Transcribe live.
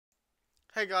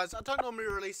Hey guys, I don't normally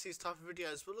release these type of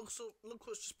videos, but look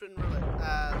what's just been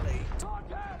leaked.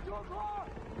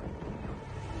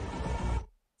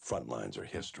 Front lines are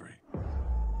history.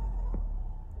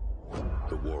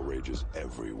 The war rages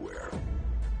everywhere.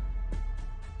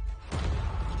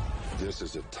 This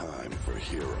is a time for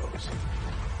heroes.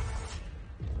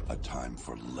 A time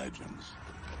for legends.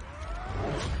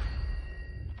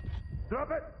 Drop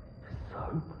it!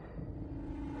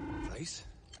 Place?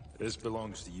 This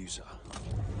belongs to you, sir.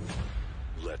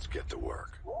 Let's get to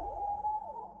work.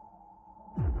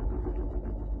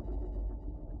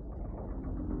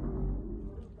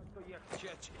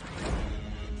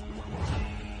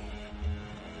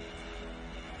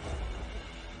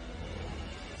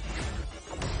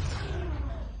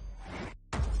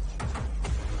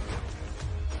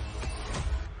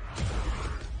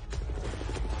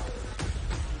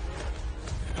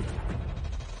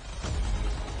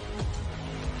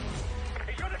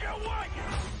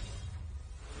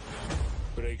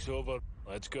 Break's over.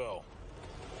 Let's go.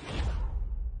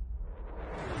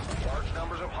 Large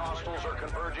numbers of hostiles are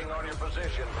converging on your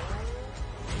position.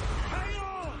 Hang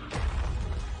on!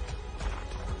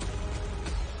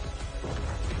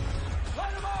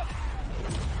 Light them up!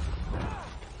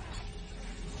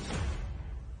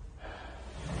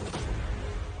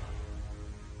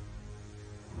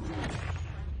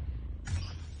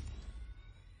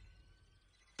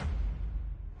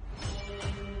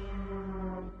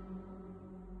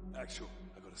 Actual,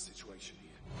 I got a situation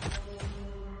here.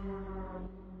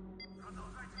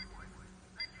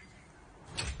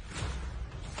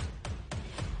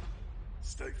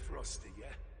 Stay frosty,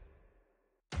 yeah?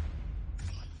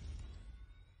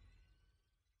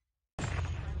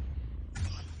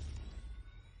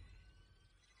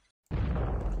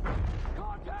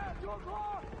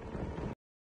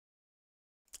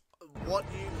 What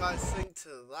do you guys think to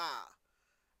that?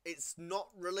 It's not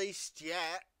released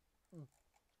yet,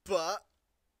 but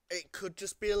it could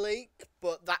just be a leak.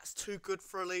 But that's too good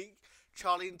for a leak.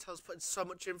 Charlie Intel's putting so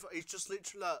much info. He's just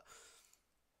literally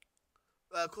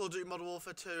Call of Duty Modern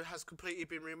Warfare 2 has completely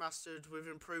been remastered with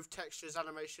improved textures,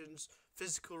 animations,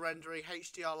 physical rendering,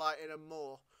 HDR lighting and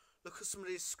more. Look at some of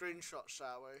these screenshots,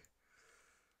 shall we?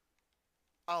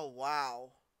 Oh,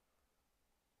 wow.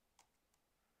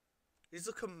 These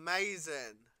look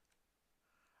amazing.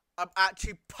 I'm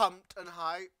actually pumped and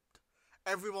hyped.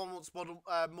 Everyone wants modern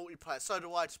multiplayer. So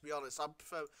do I, to be honest. I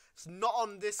prefer. It's not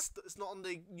on this. It's not on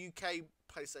the UK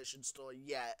PlayStation Store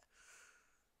yet.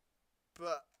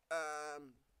 But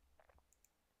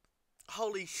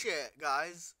holy shit,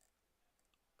 guys!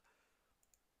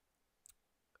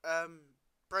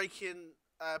 Breaking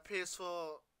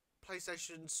PS4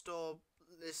 PlayStation Store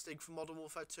listing for Modern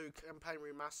Warfare 2 Campaign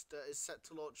Remaster is set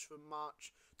to launch for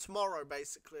March tomorrow,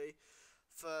 basically,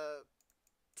 for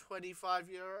 €25.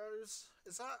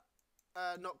 Is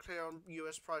that not clear on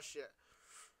US price yet?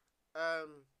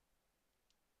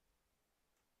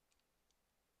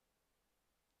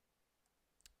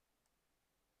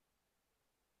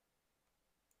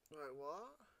 Wait,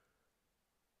 what?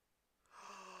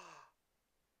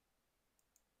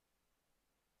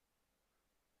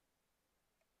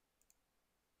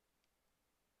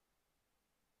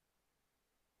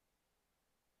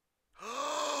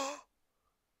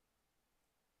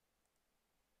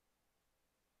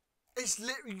 It's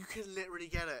literally, you can literally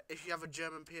get it if you have a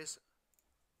German PS.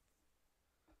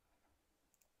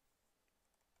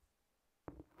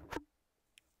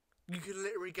 You can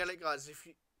literally get it, guys, if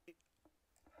you.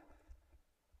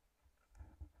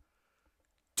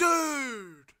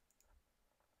 Dude!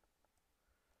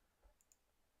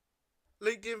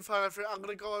 Leaked info and everything. I'm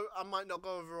gonna go. I might not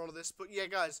go over all of this, but yeah,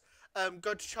 guys.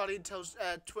 Go to Charlie Intel's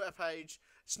Twitter page.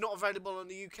 It's not available on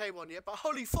the UK one yet, but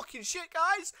holy fucking shit,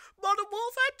 guys! Modern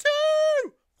Warfare 2!